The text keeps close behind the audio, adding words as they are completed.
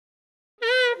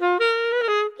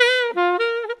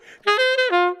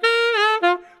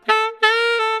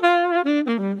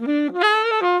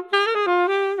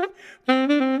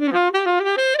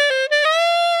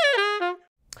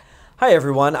Hi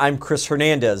everyone, I'm Chris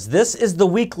Hernandez. This is the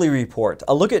Weekly Report,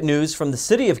 a look at news from the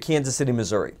city of Kansas City,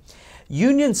 Missouri.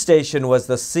 Union Station was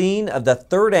the scene of the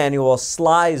third annual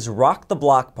Sly's Rock the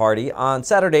Block party on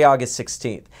Saturday, August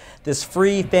 16th. This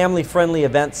free, family-friendly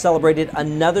event celebrated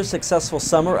another successful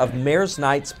summer of Mayor's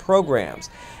Nights programs.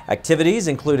 Activities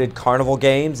included carnival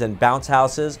games and bounce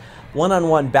houses,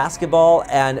 one-on-one basketball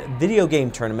and video game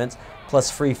tournaments,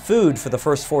 plus free food for the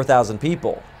first 4,000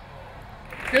 people.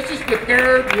 This is the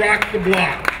third Rock the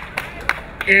Block,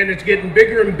 and it's getting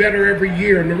bigger and better every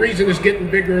year. And the reason it's getting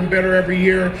bigger and better every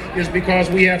year is because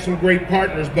we have some great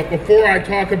partners. But before I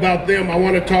talk about them, I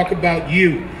want to talk about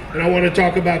you, and I want to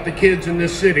talk about the kids in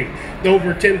this city. The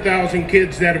over 10,000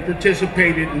 kids that have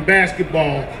participated in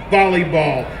basketball,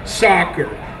 volleyball,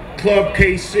 soccer, Club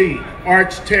KC,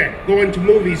 Arts Tech, going to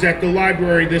movies at the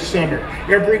library this summer.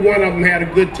 Every one of them had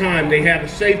a good time. They had a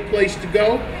safe place to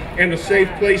go and a safe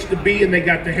place to be, and they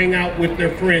got to hang out with their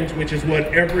friends, which is what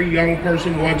every young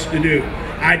person wants to do.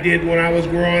 I did when I was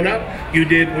growing up. You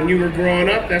did when you were growing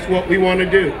up. That's what we want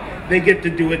to do. They get to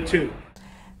do it too.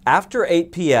 After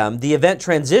 8 p.m., the event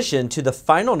transitioned to the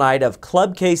final night of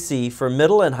Club KC for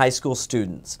middle and high school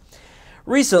students.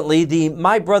 Recently, the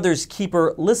My Brother's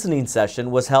Keeper listening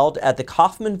session was held at the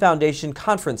Kauffman Foundation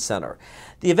Conference Center.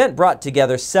 The event brought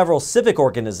together several civic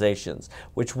organizations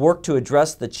which work to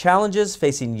address the challenges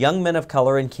facing young men of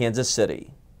color in Kansas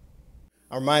City.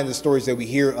 I'm reminded of the stories that we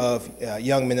hear of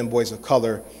young men and boys of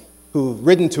color who've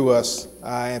written to us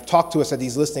and have talked to us at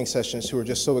these listening sessions, who are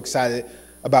just so excited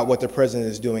about what their president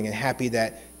is doing and happy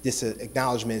that this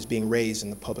acknowledgement is being raised in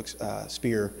the public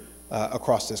sphere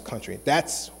across this country.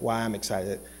 That's why I'm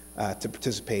excited to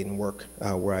participate and work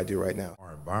where I do right now.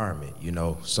 Our environment, you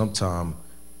know, sometimes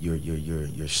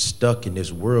you're stuck in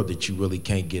this world that you really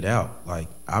can't get out. Like,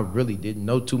 I really didn't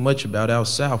know too much about out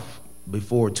south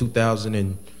before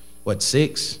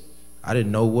 2006. I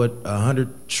didn't know what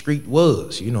 100th Street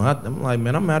was. You know, I'm like,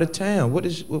 man, I'm out of town.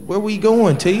 Where we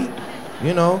going, T?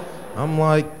 You know, I'm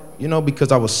like, you know,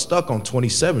 because I was stuck on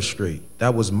 27th Street.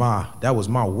 That was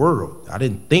my world. I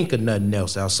didn't think of nothing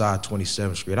else outside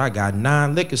 27th Street. I got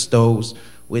 9 liquor stores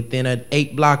within an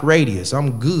 8-block radius.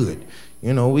 I'm good.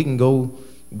 You know, we can go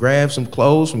grab some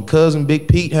clothes from cousin Big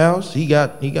Pete house. He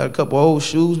got a couple old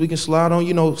shoes we can slide on,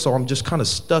 you know, so I'm just kind of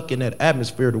stuck in that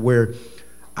atmosphere to where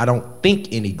I don't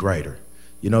think any greater.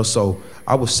 You know, so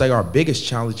I would say our biggest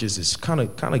challenges is kind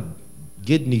of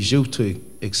getting these youth to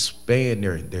expand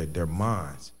their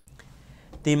minds.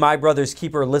 The My Brother's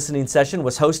Keeper listening session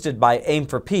was hosted by Aim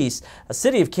for Peace, a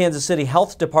City of Kansas City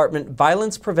Health Department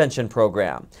violence prevention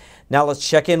program. Now let's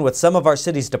check in with some of our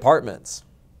city's departments.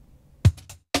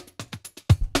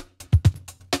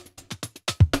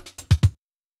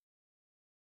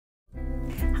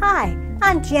 Hi,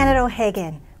 I'm Janet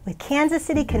O'Hagan with Kansas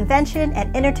City Convention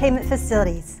and Entertainment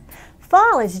Facilities.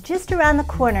 Fall is just around the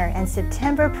corner, and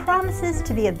September promises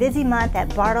to be a busy month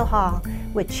at Bartle Hall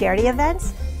with charity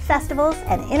events, festivals,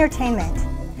 and entertainment.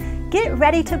 Get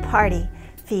ready to party.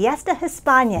 Fiesta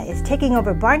Hispania is taking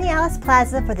over Barney Alice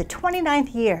Plaza for the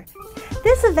 29th year.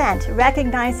 This event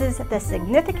recognizes the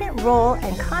significant role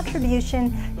and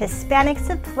contribution Hispanics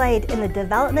have played in the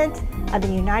development of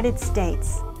the United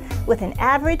States. With an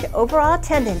average overall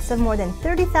attendance of more than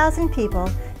 30,000 people,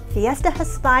 Fiesta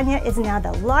Hispania is now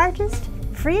the largest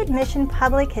free admission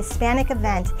public Hispanic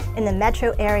event in the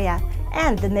metro area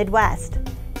and the Midwest.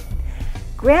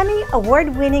 Grammy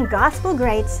award-winning gospel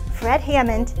greats Fred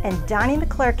Hammond and Donnie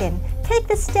McClurkin take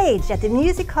the stage at the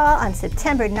Music Hall on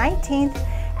September 19th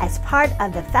as part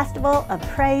of the Festival of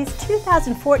Praise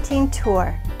 2014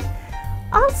 tour.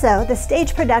 Also, the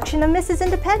stage production of Mrs.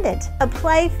 Independent, a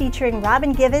play featuring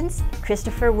Robin Givens,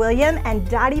 Christopher William, and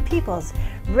Dottie Peoples,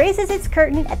 raises its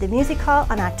curtain at the Music Hall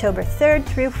on October 3rd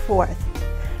through 4th.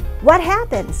 What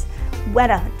happens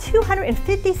when a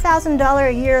 $250,000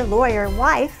 a year lawyer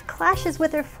wife clashes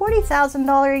with her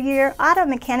 $40,000 a year auto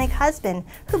mechanic husband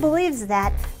who believes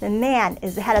that the man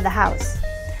is the head of the house?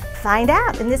 Find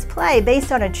out in this play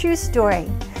based on a true story.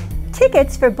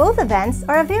 Tickets for both events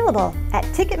are available at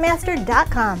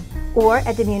Ticketmaster.com or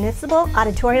at the Municipal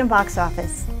Auditorium box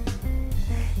office.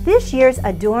 This year's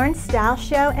Adorn Style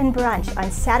Show and Brunch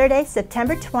on Saturday,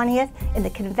 September 20th in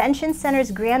the Convention Center's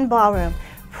Grand Ballroom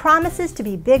promises to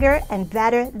be bigger and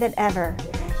better than ever.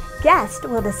 Guests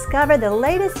will discover the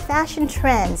latest fashion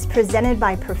trends presented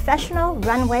by professional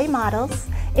runway models,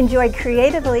 enjoy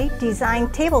creatively designed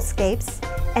tablescapes,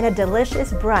 and a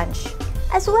delicious brunch,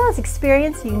 as well as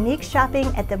experience unique shopping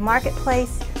at the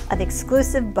marketplace of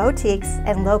exclusive boutiques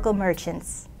and local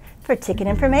merchants. For ticket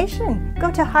information, go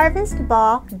to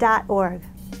harvestball.org.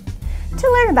 To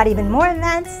learn about even more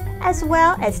events, as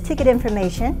well as ticket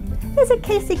information, visit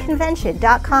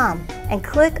kcconvention.com and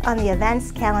click on the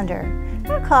events calendar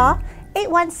or call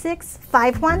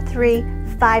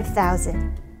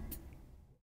 816-513-5000.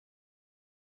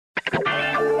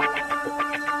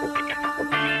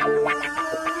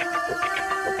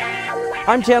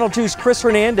 I'm Channel 2's Chris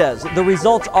Hernandez. The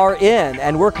results are in,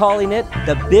 and we're calling it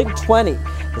the Big 20.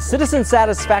 The Citizen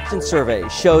Satisfaction Survey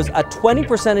shows a 20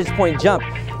 percentage point jump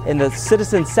in the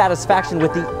citizen satisfaction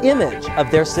with the image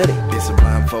of their city. It's a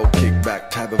blindfold kickback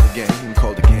type of a game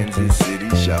called the Kansas City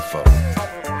Shuffle.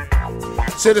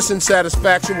 Citizen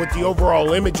satisfaction with the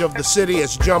overall image of the city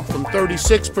has jumped from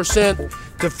 36%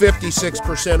 to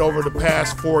 56% over the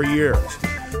past 4 years.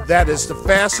 That is the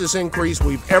fastest increase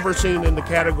we've ever seen in the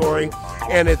category,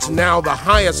 and it's now the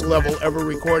highest level ever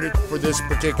recorded for this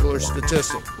particular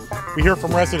statistic. We hear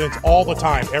from residents all the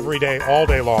time, every day, all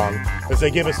day long, as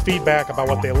they give us feedback about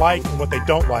what they like and what they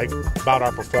don't like about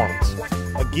our performance.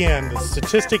 Again, the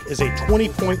statistic is a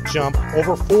 20-point jump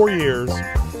over 4 years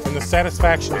in the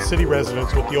satisfaction of city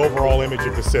residents with the overall image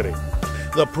of the city.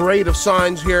 The parade of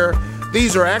signs here,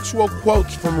 these are actual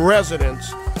quotes from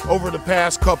residents over the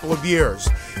past couple of years.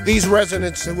 These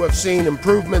residents who have seen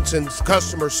improvements in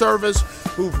customer service,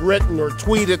 who've written or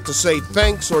tweeted to say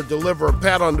thanks or deliver a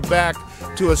pat on the back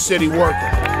to a city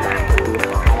worker.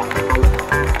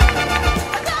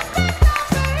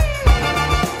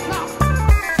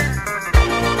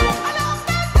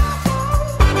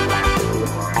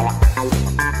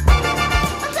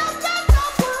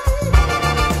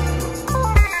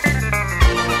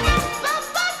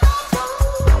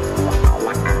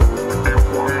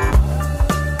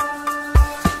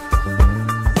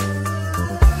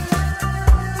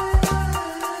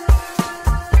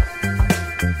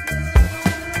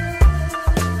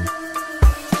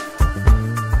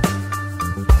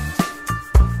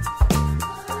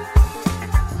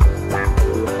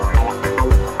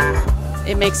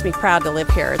 It makes me proud to live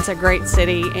here. It's a great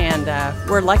city, and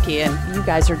we're lucky, and you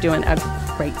guys are doing a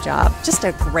great job. Just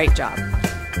a great job.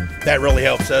 That really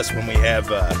helps us when we have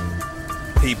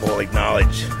people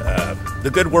acknowledge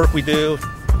the good work we do,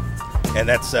 and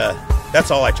that's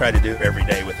all I try to do every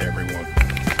day with everyone.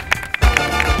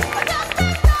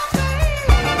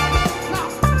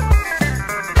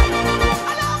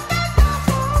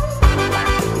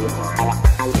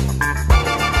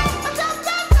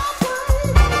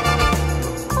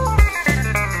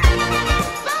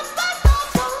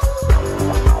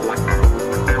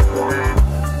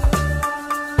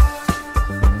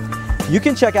 You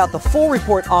can check out the full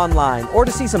report online, or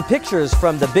to see some pictures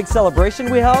from the big celebration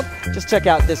we held, just check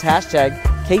out this hashtag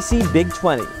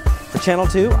KCBig20. For Channel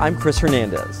 2, I'm Chris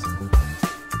Hernandez.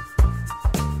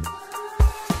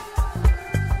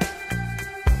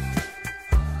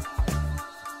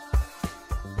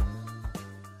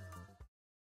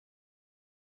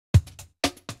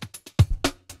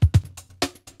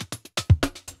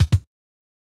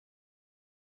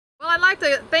 Well, I'd like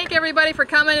to thank everybody for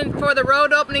coming for the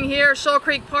road opening here at Shoal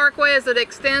Creek Parkway as it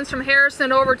extends from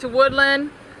Harrison over to Woodland.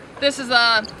 This is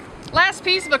a last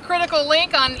piece of a critical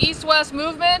link on east-west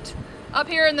movement up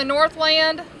here in the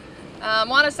Northland. I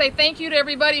want to say thank you to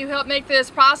everybody who helped make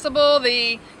this possible,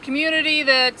 the community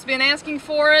that's been asking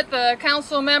for it, the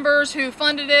council members who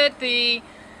funded it, the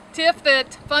TIF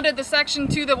that funded the section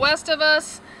to the west of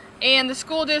us, and the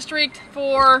school district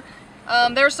for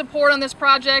their support on this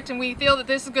project, and we feel that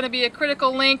this is going to be a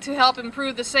critical link to help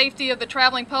improve the safety of the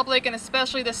traveling public, and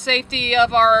especially the safety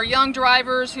of our young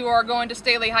drivers who are going to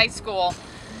Staley High School.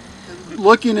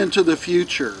 Looking into the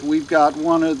future, we've got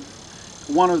one of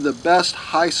the best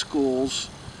high schools,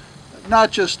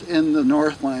 not just in the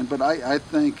Northland, but I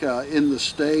think in the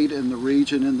state, in the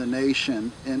region, in the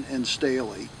nation, in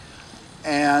Staley.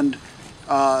 And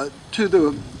to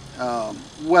the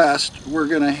west, we're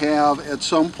going to have at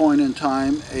some point in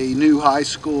time a new high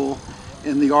school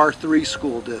in the R3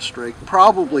 school district,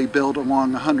 probably built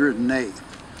along 108th.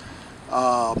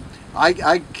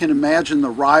 I can imagine the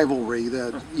rivalry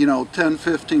that, 10,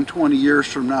 15, 20 years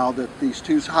from now that these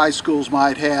two high schools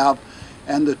might have,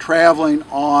 and the traveling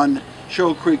on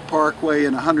Shoal Creek Parkway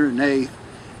and 108th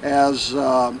as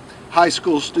high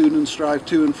school students drive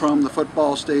to and from the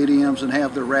football stadiums and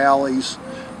have their rallies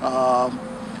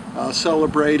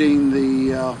celebrating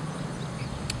their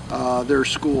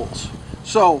schools.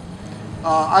 So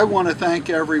I want to thank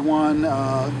everyone.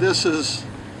 This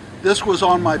was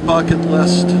on my bucket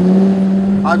list.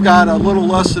 I've got a little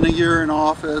less than a year in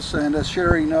office, and as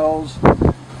Sherry knows,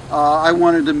 I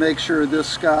wanted to make sure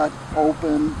this got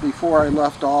open before I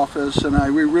left office,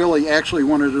 and we really actually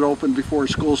wanted it open before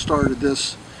school started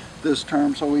this this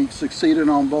term, so we succeeded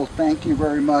on both. Thank you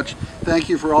very much. Thank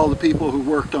you for all the people who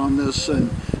worked on this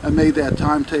and made that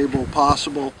timetable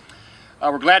possible.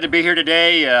 We're glad to be here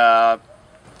today.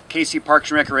 KC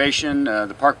Parks and Recreation,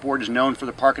 the Park Board is known for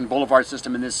the park and boulevard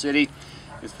system in this city.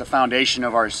 It's the foundation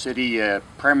of our city,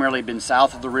 primarily been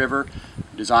south of the river,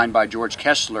 designed by George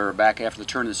Kessler back after the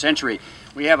turn of the century.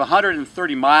 We have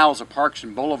 130 miles of parks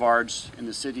and boulevards in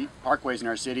the city, parkways in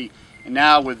our city, and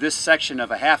now with this section of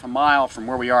a half a mile from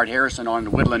where we are at Harrison on to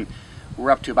Woodland,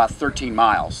 we're up to about 13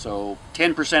 miles. So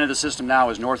 10% of the system now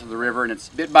is north of the river, and it's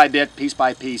bit by bit, piece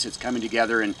by piece, it's coming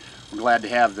together, and we're glad to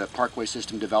have the parkway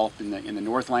system developed in the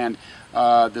Northland.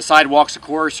 The sidewalks, of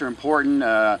course, are important.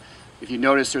 If you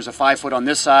notice, there's a 5-foot on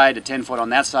this side, a 10-foot on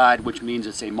that side, which means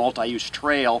it's a multi-use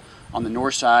trail on the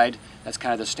north side. That's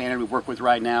kind of the standard we work with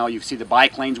right now. You see the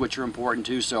bike lanes, which are important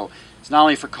too. So it's not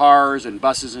only for cars and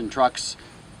buses and trucks,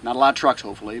 not a lot of trucks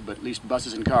hopefully, but at least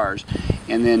buses and cars.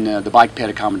 And then the bike ped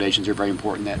accommodations are very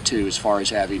important that too, as far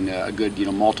as having a good,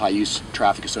 multi-use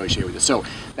traffic associated with it. So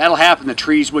that'll happen. The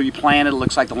trees will be planted. It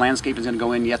looks like the landscape is going to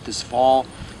go in yet this fall,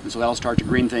 and so that'll start to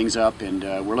green things up, and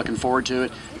we're looking forward to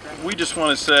it. We just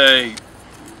want to say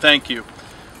thank you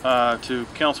to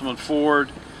Councilman Ford,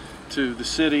 to the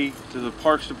city, to the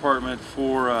Parks Department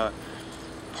for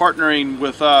partnering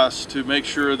with us to make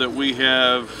sure that we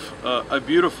have a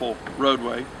beautiful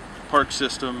roadway, park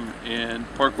system, and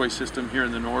parkway system here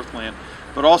in the Northland,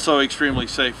 but also extremely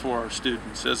safe for our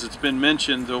students. As it's been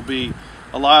mentioned, there'll be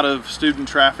a lot of student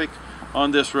traffic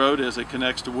on this road as it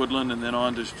connects to Woodland and then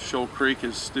on to Shoal Creek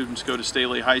as students go to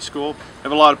Staley High School.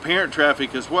 Have a lot of parent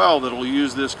traffic as well that'll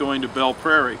use this going to Belle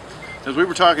Prairie. As we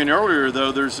were talking earlier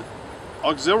though, there's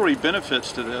auxiliary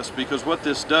benefits to this, because what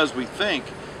this does, we think,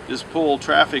 is pull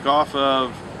traffic off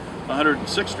of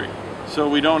 106th Street. So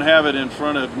we don't have it in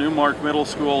front of Newmark Middle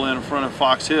School and in front of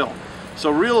Fox Hill.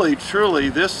 So really, truly,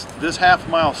 this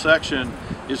half-mile section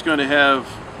is going to have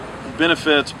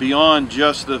benefits beyond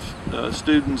just the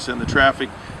students and the traffic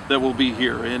that will be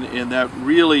here, and that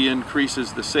really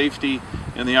increases the safety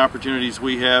and the opportunities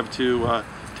we have to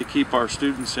keep our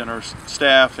students and our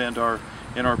staff and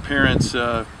our parents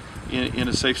in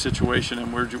a safe situation,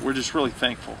 and we're just really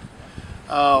thankful.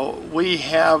 We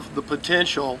have the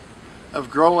potential of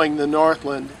growing the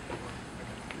Northland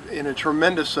in a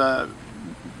tremendous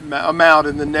amount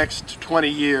in the next 20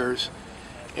 years,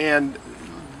 and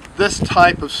this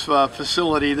type of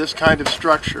facility, this kind of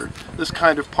structure, this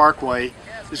kind of parkway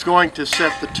is going to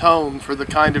set the tone for the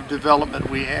kind of development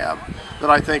we have that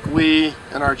I think we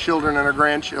and our children and our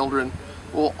grandchildren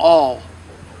will all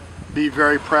be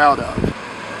very proud of.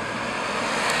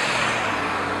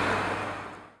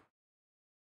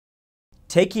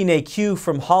 Taking a cue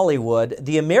from Hollywood,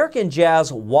 the American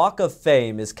Jazz Walk of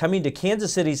Fame is coming to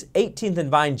Kansas City's 18th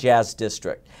and Vine Jazz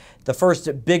District. The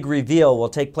first big reveal will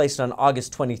take place on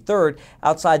August 23rd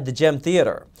outside the Gem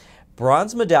Theater.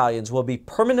 Bronze medallions will be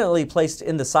permanently placed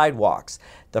in the sidewalks.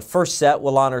 The first set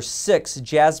will honor 6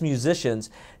 jazz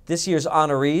musicians. This year's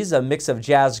honorees, a mix of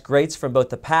jazz greats from both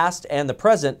the past and the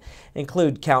present,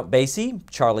 include Count Basie,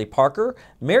 Charlie Parker,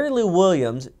 Mary Lou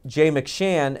Williams, Jay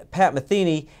McShann, Pat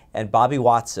Metheny, and Bobby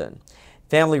Watson.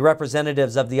 Family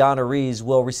representatives of the honorees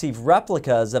will receive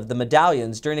replicas of the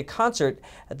medallions during a concert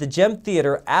at the Gem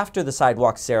Theater after the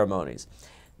sidewalk ceremonies.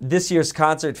 This year's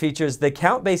concert features the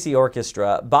Count Basie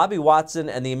Orchestra, Bobby Watson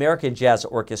and the American Jazz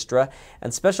Orchestra,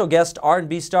 and special guest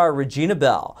R&B star Regina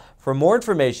Bell. For more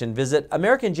information, visit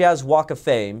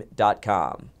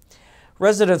AmericanJazzWalkOfFame.com.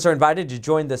 Residents are invited to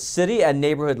join the city and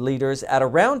neighborhood leaders at a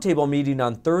roundtable meeting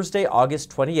on Thursday,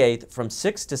 August 28th from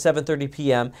 6 to 7:30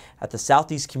 p.m. at the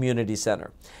Southeast Community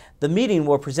Center. The meeting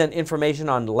will present information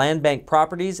on land bank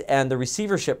properties and the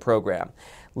receivership program.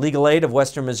 Legal Aid of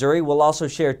Western Missouri will also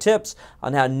share tips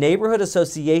on how neighborhood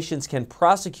associations can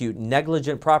prosecute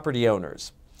negligent property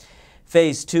owners.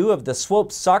 Phase 2 of the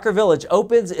Swope Soccer Village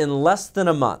opens in less than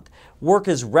a month. Work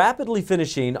is rapidly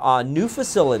finishing on new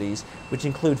facilities, which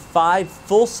include 5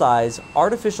 full-size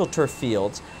artificial turf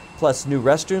fields, plus new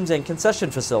restrooms and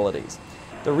concession facilities.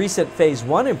 The recent Phase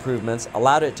 1 improvements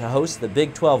allowed it to host the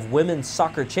Big 12 Women's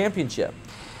Soccer Championship.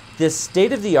 This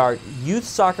state-of-the-art youth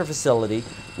soccer facility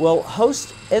will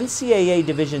host NCAA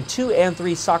Division II and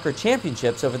III soccer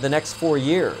championships over the next 4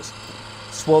 years.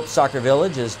 Swope Soccer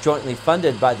Village is jointly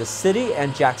funded by the city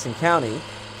and Jackson County.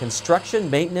 Construction,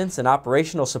 maintenance, and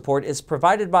operational support is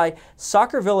provided by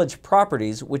Soccer Village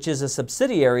Properties, which is a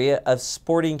subsidiary of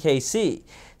Sporting KC.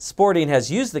 Sporting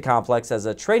has used the complex as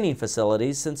a training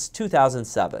facility since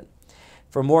 2007.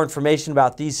 For more information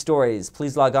about these stories,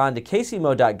 please log on to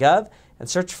kcmo.gov and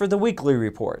search for the Weekly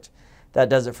Report. That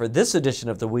does it for this edition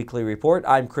of the Weekly Report.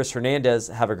 I'm Chris Hernandez.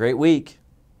 Have a great week.